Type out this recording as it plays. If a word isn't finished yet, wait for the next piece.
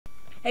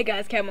Hey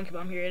guys, Cat Monkey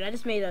Bomb here, and I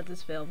just made out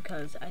this film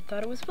because I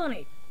thought it was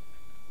funny.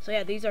 So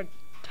yeah, these are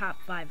top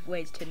 5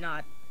 ways to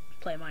not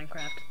play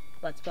Minecraft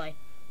Let's Play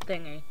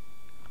thingy.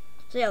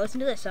 So yeah,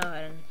 listen to this,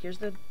 and here's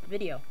the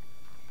video.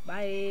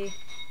 Bye.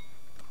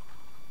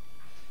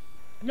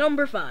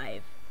 Number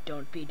 5.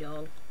 Don't be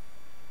dull.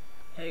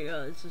 Hey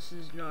guys, this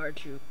is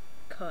Naruto.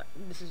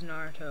 This is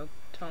Naruto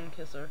Tongue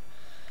Kisser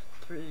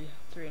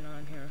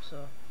 339 here.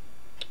 So,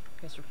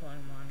 guess we're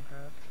playing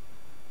Minecraft.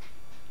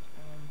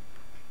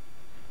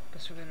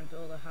 Guess we're gonna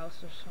build a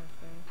house or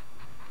something.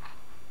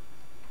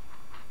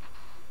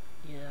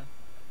 Yeah.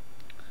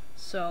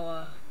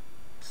 So,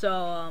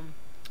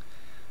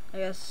 I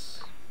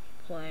guess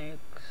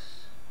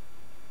planks,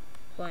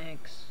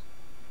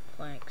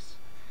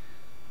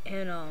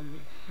 and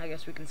I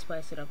guess we can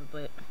spice it up a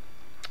bit.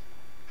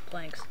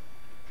 Planks.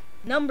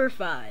 Number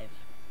 5.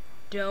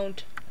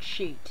 Don't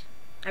cheat.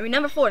 I mean,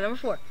 number 4.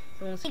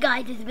 Hey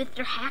guys, it's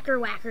Mr. Hacker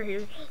Whacker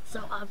here.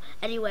 So,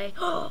 anyway,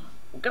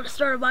 we're gonna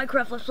start a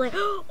Minecraft Let's Play.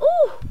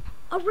 Oh,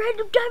 a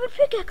random diamond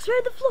pickaxe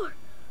right on the floor.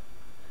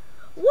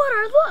 What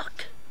our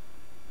luck!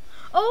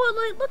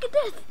 Oh, and look at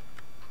this.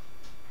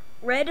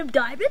 Random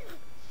diamonds?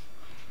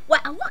 Wow,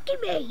 look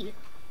at me.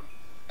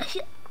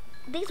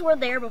 These were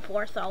there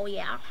before, so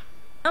yeah.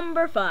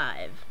 Number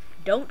 5.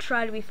 Don't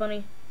try to be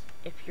funny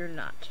if you're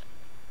not.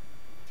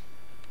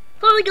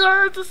 Hi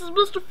guys, this is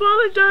Mr.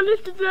 Funny Danny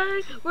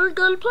today. We're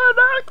gonna play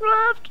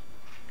Minecraft.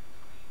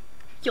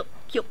 Yo.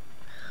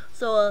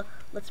 So,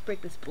 let's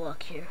break this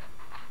block here.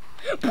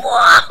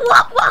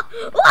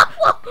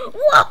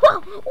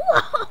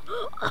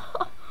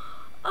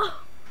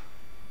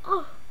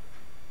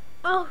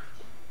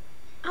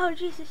 Oh,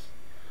 Jesus.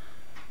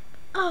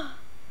 Oh.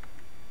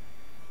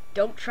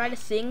 Don't try to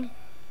sing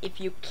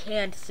if you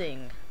can't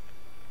sing.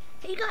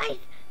 Hey guys,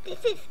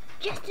 this is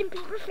Justin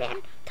Bieber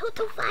fan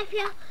Toto5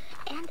 here,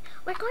 and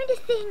we're going to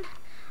sing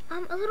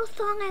a little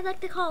song I like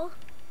to call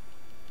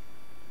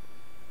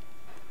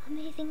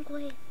Amazing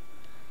Grace.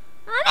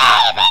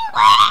 Amazing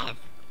Grace!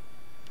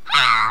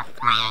 How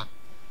sweet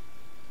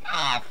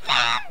is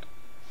sound.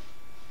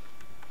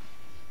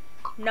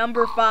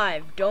 Number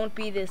 5. Don't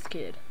be this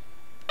kid.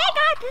 Hey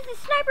guys, this is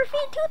Sniper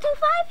Fiend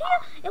 225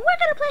 here, and we're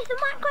gonna play some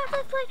Minecraft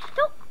Let's Play.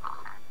 Don't.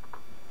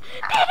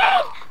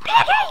 Piggies!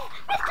 Piggies!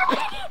 Mr.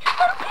 Piggy!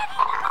 Little Piggy!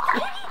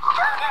 Mr.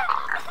 Piggy!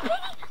 Mr.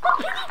 Piggy! Little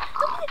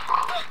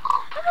Piggy!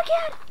 Oh my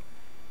god!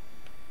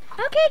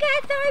 Okay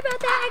guys, sorry about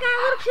that. I got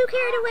a little too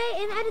carried away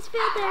and I just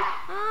failed there.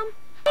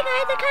 Hey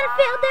guys, I kind of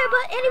failed there,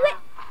 but anyway.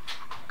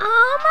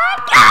 Oh my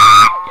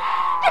god!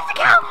 Mr.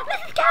 Cow!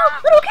 Mrs. Cow!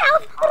 Little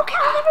cows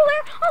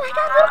everywhere! Oh my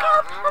god, little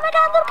cows! Oh my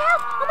god, little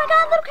cows! Oh my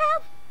god, little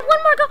cows!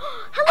 One more go.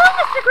 Hello,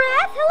 Mr.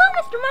 Grass. Hello,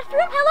 Mr.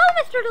 Mushroom. Hello,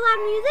 Mr. Loud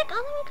Music. Oh,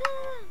 let me go.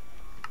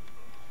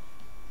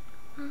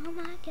 Oh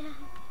my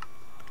god.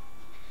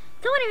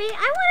 So anyway,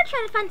 I want to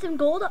try to find some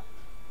gold.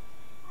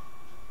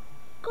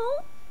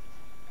 Gold?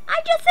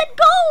 I just said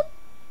gold.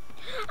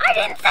 I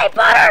didn't say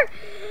butter.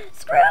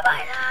 Screw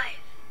my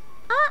life.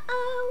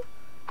 Uh-oh.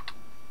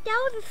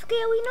 That was a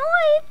scary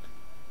noise.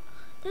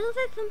 There looks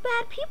like some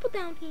bad people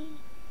down here.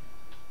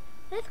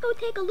 Let's go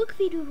take a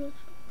look-see doodles.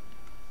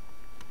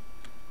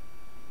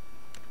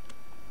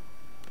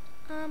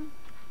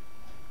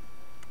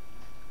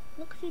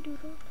 Look-see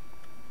doodles.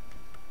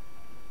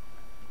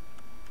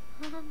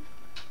 I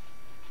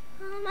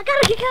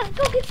gotta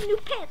go get some new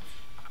pets.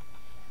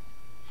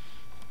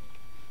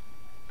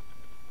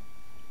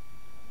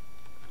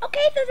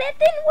 Okay, so that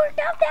didn't work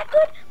out that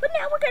good, but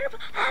now we're gonna.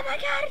 Oh my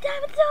god, a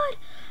diamond sword!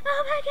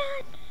 Oh my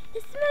god,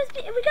 this must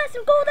be. We got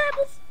some gold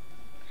apples.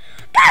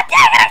 God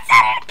dang it! I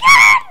said it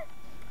again.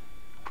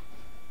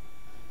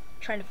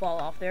 Trying to fall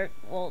off there.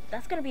 Well,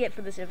 that's gonna be it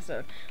for this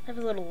episode. I have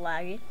a little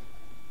laggy.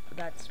 But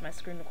that's my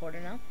screen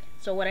recorder now.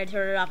 So when I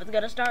turn it off, it's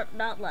gonna start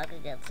not lag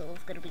again. So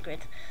it's gonna be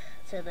great.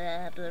 So then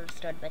I have to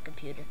restart my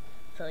computer.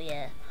 So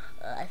yeah,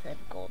 I said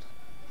gold.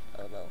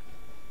 Oh no.